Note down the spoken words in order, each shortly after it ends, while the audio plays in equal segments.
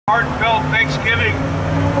Heartfelt thanksgiving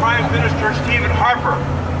to Prime Minister Stephen Harper,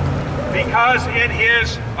 because in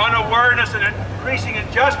his unawareness and increasing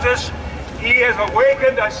injustice, he has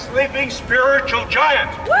awakened a sleeping spiritual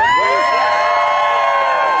giant.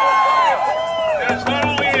 That is not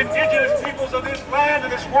only indigenous peoples of this land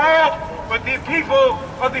and this world, but the people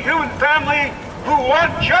of the human family who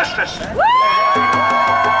want justice. Who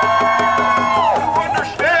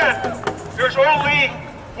understand there's only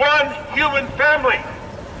one human family.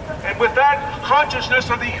 And with that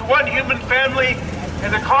consciousness of the one human family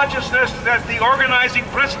and the consciousness that the organizing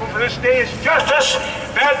principle for this day is justice,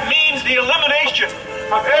 that means the elimination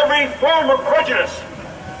of every form of prejudice,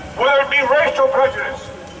 whether it be racial prejudice,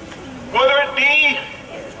 whether it be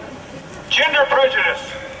gender prejudice,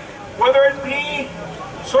 whether it be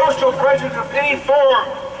social prejudice of any form,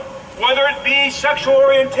 whether it be sexual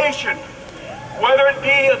orientation, whether it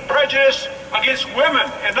be a prejudice against women,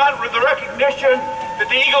 and not with the recognition that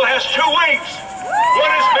the eagle has two wings. One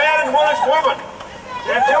is man and one is woman.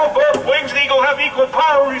 And until both wings of the eagle have equal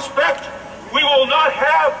power and respect, we will not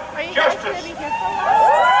have justice. It's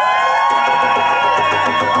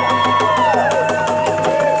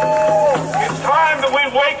time that we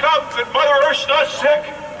wake up that Mother Earth's not sick,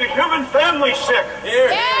 the human family's sick.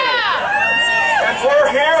 Yeah. And we're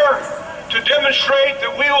here to demonstrate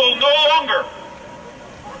that we will no longer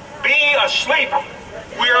be asleep.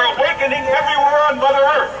 We are awakening everywhere on Mother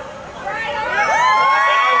Earth. And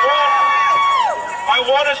I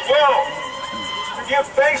want as well to give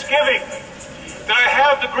thanksgiving that I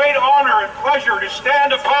have the great honor and pleasure to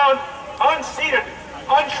stand upon unceded,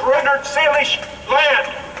 unsurrendered Salish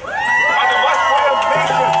land on the Musqueam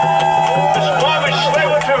Nation, the Squamish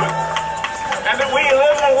Tsleil-Waututh, and that we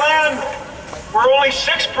live in a land where only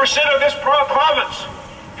 6% of this province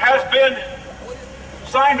has been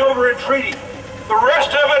signed over in treaty. The rest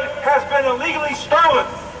of it has been illegally stolen.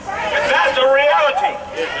 And that's a reality.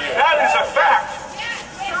 That is a fact.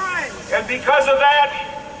 And because of that,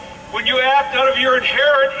 when you act out of your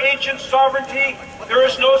inherent ancient sovereignty, there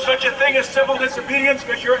is no such a thing as civil disobedience,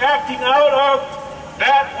 because you're acting out of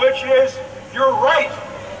that which is your right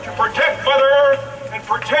to protect Mother Earth and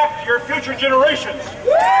protect your future generations.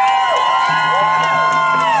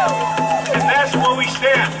 And that's where we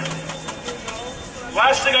stand.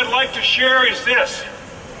 Last thing I'd like to share is this,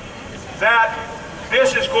 that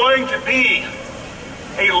this is going to be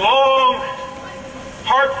a long,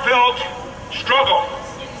 heartfelt struggle.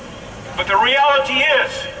 But the reality is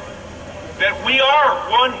that we are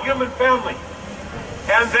one human family,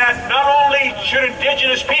 and that not only should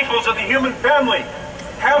indigenous peoples of the human family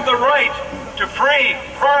have the right to free,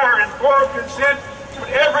 prior, and informed consent, but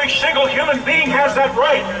every single human being has that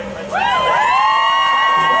right.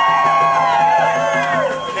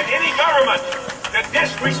 And any government that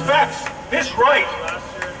disrespects this right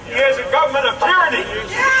is a government of tyranny, a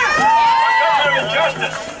government of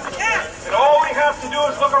injustice. And all we have to do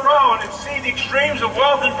is look around and see the extremes of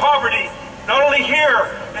wealth and poverty, not only here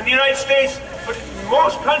in the United States, but in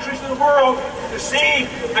most countries in the world, to see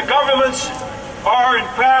the governments are, in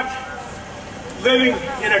fact, living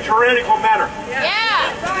in a tyrannical manner.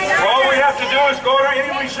 All we have to do is go to any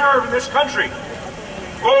reserve in this country.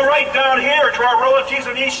 Go right down here to our relatives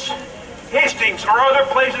in East Hastings or other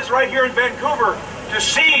places right here in Vancouver to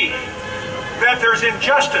see that there's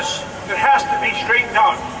injustice that has to be straightened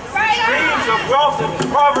out. Extremes of wealth and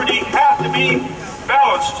poverty have to be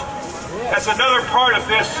balanced. That's another part of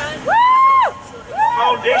this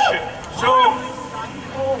foundation. So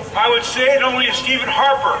I would say not only to Stephen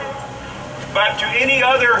Harper, but to any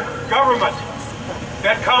other government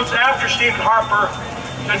that comes after Stephen Harper,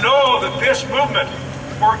 to know that this movement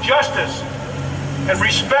for justice and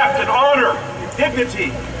respect and honor and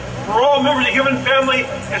dignity for all members of the human family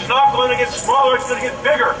is not going to get smaller, it's going to get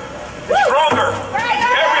bigger, stronger,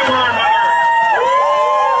 everywhere in Mother Earth.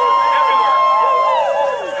 Everywhere.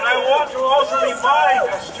 And I want to also remind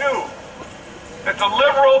us too that the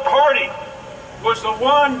Liberal Party was the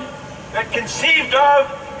one that conceived of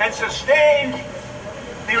and sustained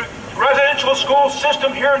the residential school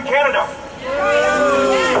system here in Canada.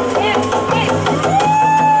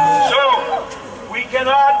 So we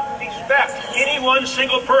cannot expect any one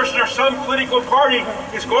single person or some political party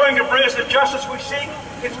is going to bring us the justice we seek.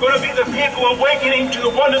 It's going to be the people awakening to the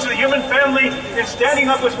oneness of the human family and standing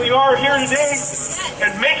up as we are here today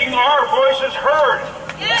and making our voices heard.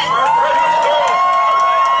 Our presence known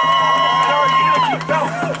and our unity felt.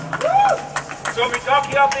 So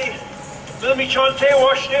mitaki api, lumi chante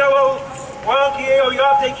washnelo, wanki eo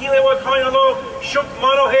yate kile wakainalo, shuk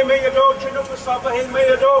mano he meyado, chinuka sapa he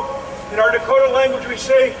meyado. In our Dakota language we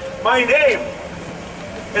say, my name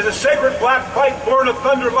is a sacred black pipe born of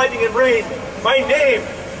thunder, lightning, and rain. My name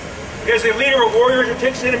is a leader of warriors who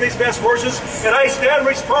takes the enemy's best horses, and I stand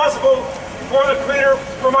responsible before the Creator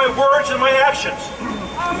for my words and my actions.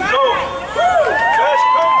 So, let's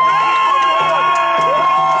go.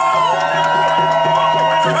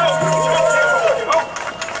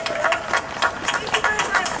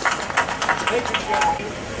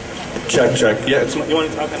 Check, check. Yeah, you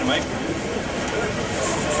want to talk on the mic?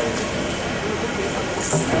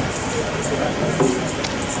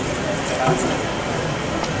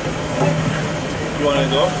 You want to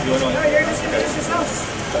go? You want to? No, you're just going to finish yourself.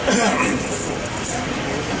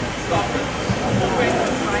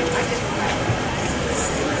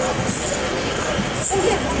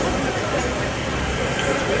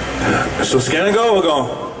 So scan go or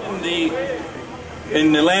go?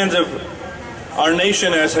 In the lands of our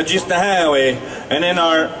nation as Hajistahaway, and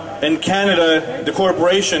in Canada, the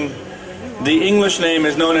corporation, the English name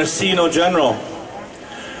is known as Sino General.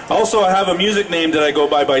 Also, I have a music name that I go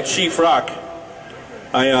by Chief Rock.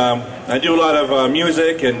 I do a lot of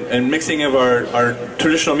music and mixing of our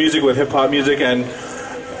traditional music with hip-hop music, and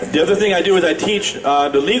the other thing I do is I teach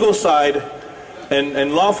the legal side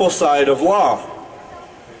and lawful side of law.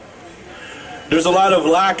 There's a lot of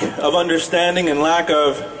lack of understanding and lack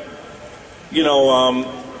of, you know,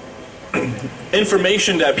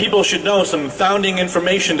 information that people should know, some founding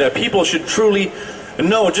information that people should truly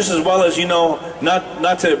know, just as well as you know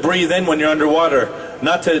not to breathe in when you're underwater,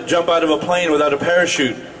 not to jump out of a plane without a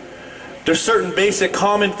parachute. There's certain basic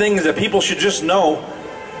common things that people should just know.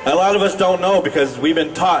 A lot of us don't know because we've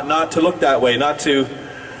been taught not to look that way, not to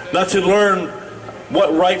learn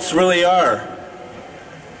what rights really are,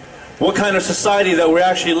 what kind of society that we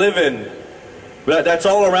actually live in. That's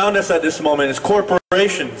all around us at this moment is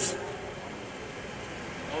corporations.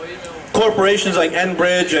 Corporations like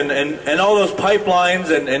Enbridge and all those pipelines,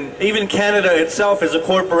 and even Canada itself is a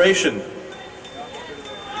corporation.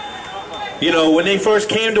 You know, when they first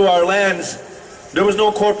came to our lands, there was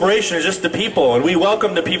no corporation, it's just the people, and we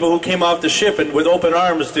welcomed the people who came off the ship and with open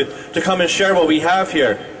arms to come and share what we have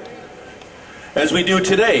here, as we do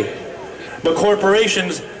today. But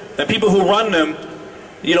corporations and people who run them,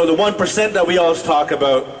 you know, the 1% that we always talk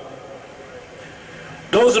about,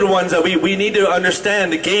 those are the ones that we need to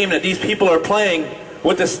understand the game that these people are playing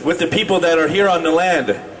with the people that are here on the land.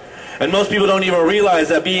 And most people don't even realize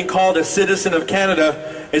that being called a citizen of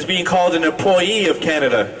Canada is being called an employee of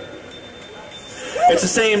Canada. It's the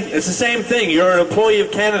same thing. You're an employee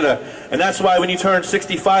of Canada, and that's why when you turn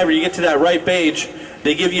 65 or you get to that ripe age,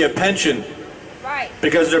 they give you a pension. Right.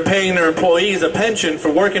 Because they're paying their employees a pension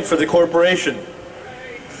for working for the corporation.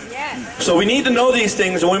 Yes. So we need to know these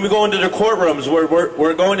things, and when we go into the courtrooms,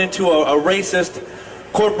 we're going into a racist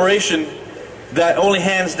corporation that only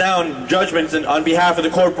hands down judgments on behalf of the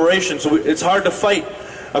corporation. So it's hard to fight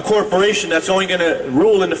a corporation that's only going to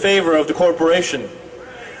rule in the favor of the corporation.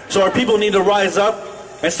 So our people need to rise up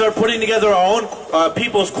and start putting together our own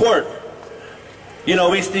people's court. You know,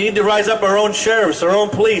 we need to rise up our own sheriffs, our own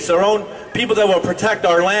police, our own people that will protect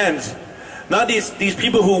our lands. Not these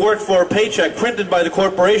people who work for a paycheck printed by the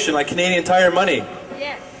corporation like Canadian Tire money.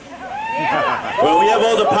 Yes. Yeah. Well, we have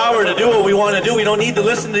all the power to do what we want to do. We don't need to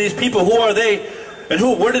listen to these people. Who are they? And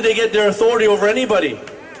where did they get their authority over anybody?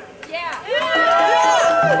 Yeah.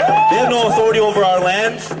 They have no authority over our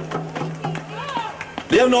lands.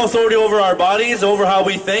 They have no authority over our bodies, over how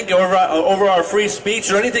we think, over our free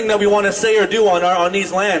speech, or anything that we want to say or do on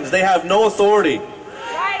these lands. They have no authority.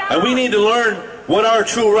 And we need to learn what our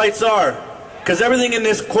true rights are. Because everything in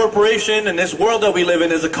this corporation and this world that we live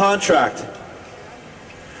in is a contract.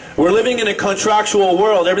 We're living in a contractual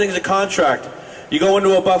world. Everything's a contract. You go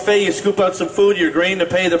into a buffet, you scoop out some food, you're agreeing to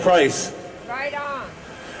pay the price. Right on.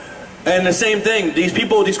 And the same thing, these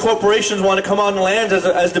people, these corporations want to come on the land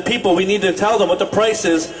as the people. We need to tell them what the price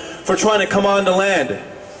is for trying to come on the land.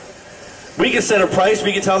 We can set a price,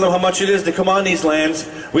 we can tell them how much it is to come on these lands.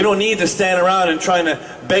 We don't need to stand around and trying to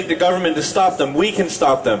beg the government to stop them. We can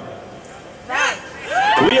stop them. Right.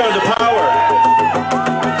 We are the power.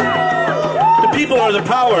 The people are the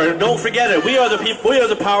power. Don't forget it. We are the people. We are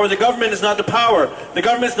the power. The government is not the power. The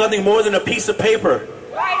government is nothing more than a piece of paper.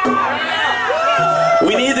 Right on.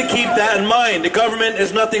 We need to keep that in mind. The government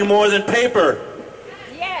is nothing more than paper.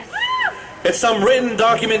 Yes. It's some written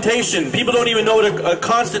documentation. People don't even know what a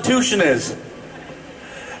constitution is.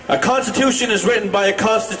 A constitution is written by a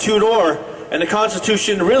constitutor, and the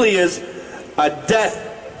constitution really is a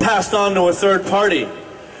debt passed on to a third party.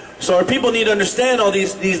 So our people need to understand all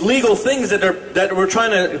these legal things that we're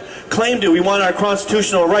trying to claim to. We want our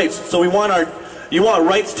constitutional rights. So you want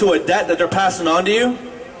rights to a debt that they're passing on to you?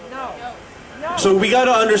 No. So we got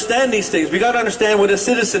to understand these things. We got to understand what a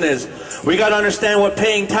citizen is. We got to understand what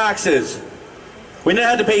paying tax is. We never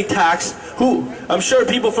had to pay tax. I'm sure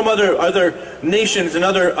people from other nations and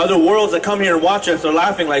other worlds that come here and watch us are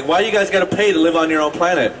laughing like, why do you guys got to pay to live on your own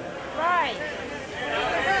planet? Right.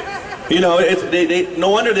 You know, no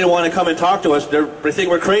wonder they want to come and talk to us. They think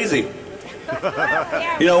we're crazy.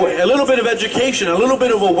 You know, a little bit of education, a little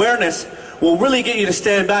bit of awareness will really get you to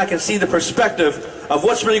stand back and see the perspective of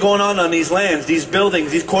what's really going on these lands, these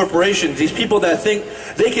buildings, these corporations, these people that think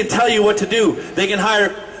they can tell you what to do. They can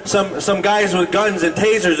hire some guys with guns and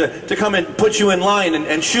tasers to come and put you in line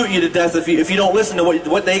and shoot you to death if you don't listen to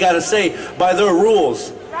what they got to say by their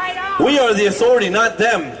rules. Right on. We are the authority, not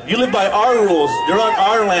them. You live by our rules. You're on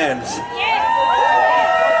our lands. Yes.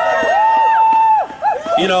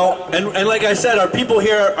 You know, and like I said, our people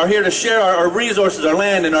here are here to share our resources, our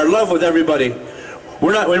land, and our love with everybody.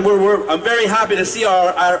 I'm very happy to see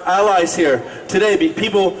our allies here today,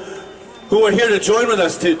 people who are here to join with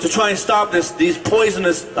us to try and stop these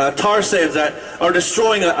poisonous tar sands that are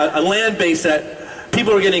destroying a land base that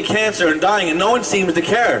people are getting cancer and dying, and no one seems to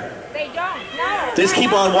care. They don't. No. They just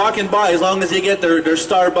keep on walking by as long as they get their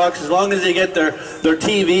Starbucks, as long as they get their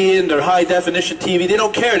TV and their high definition TV. They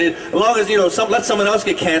don't care. As long as, you know, let someone else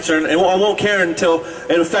get cancer, and I won't care until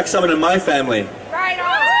it affects someone in my family. Right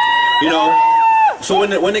on. You know, so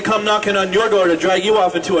when they come knocking on your door to drag you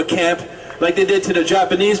off into a camp, like they did to the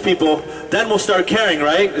Japanese people, then we'll start caring,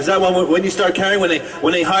 right? Is that when you start caring,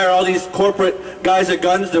 when they hire all these corporate guys with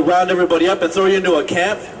guns to round everybody up and throw you into a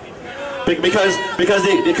camp? Because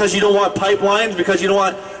you don't want pipelines, because you don't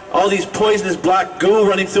want all these poisonous black goo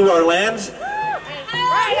running through our lands?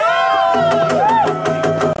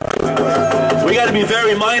 We got to be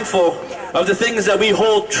very mindful of the things that we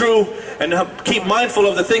hold true and keep mindful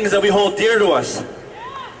of the things that we hold dear to us.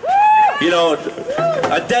 You know,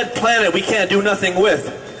 a dead planet we can't do nothing with.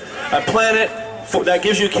 A planet that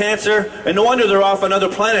gives you cancer, and no wonder they're off on other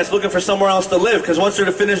planets looking for somewhere else to live, because once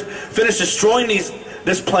they're finish destroying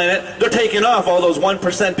this planet, they're taking off all those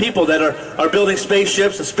 1% people that are building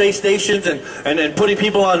spaceships and space stations and putting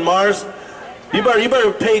people on Mars. You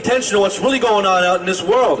better pay attention to what's really going on out in this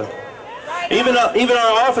world. Even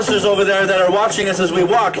our officers over there that are watching us as we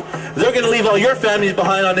walk, they're going to leave all your families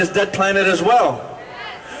behind on this dead planet as well.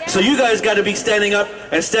 So you guys got to be standing up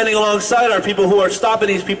and standing alongside our people who are stopping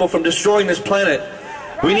these people from destroying this planet.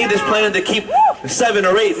 We need this planet to keep 7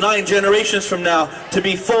 or 8, 9 generations from now to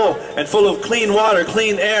be full of clean water,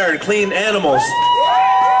 clean air, and clean animals.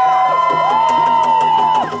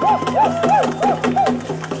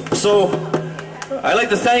 So I'd like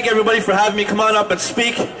to thank everybody for having me come on up and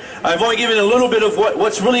speak. I've only given a little bit of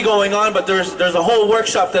what's really going on, but there's a whole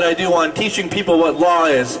workshop that I do on teaching people what law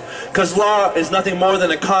is, because law is nothing more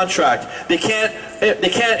than a contract. They can't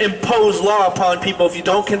impose law upon people if you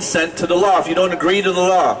don't consent to the law, if you don't agree to the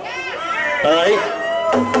law. All right?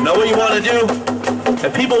 Know what you want to do?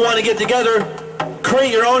 If people want to get together,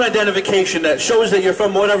 create your own identification that shows that you're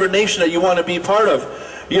from whatever nation that you want to be part of.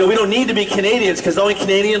 You know, we don't need to be Canadians because only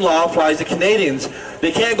Canadian law applies to Canadians.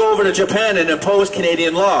 They can't go over to Japan and impose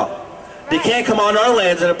Canadian law. They can't come on our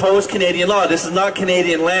lands and impose Canadian law. This is not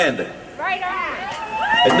Canadian land. Right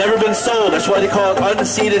on. It's never been sold. That's why they call it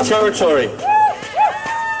unceded territory.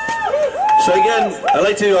 So again, I'd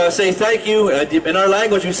like to say thank you. In our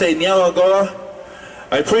language, we say Nyalagoa.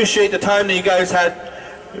 I appreciate the time that you guys had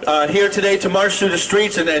here today to march through the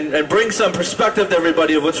streets and bring some perspective to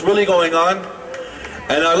everybody of what's really going on.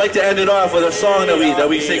 And I'd like to end it off with a song that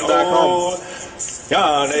we sing back home.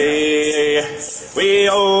 Yane, we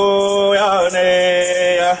oh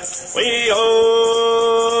Yane, we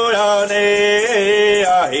oh Yane,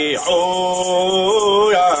 ahi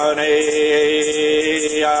oh Yane,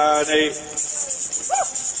 Yane.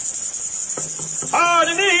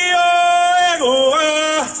 Anio eguva,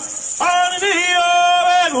 anio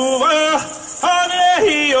eguva,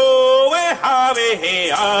 anio we have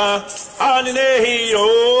here. Anehio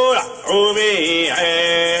umi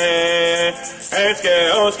eske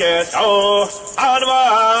so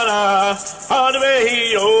advana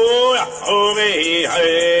anehio umi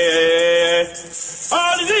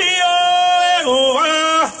anehio eguva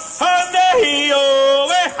anehio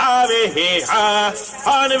we have here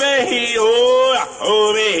anehio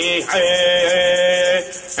umi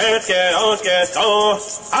eske so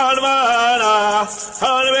advana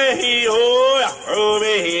anehio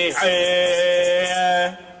umi.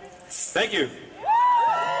 Thank you.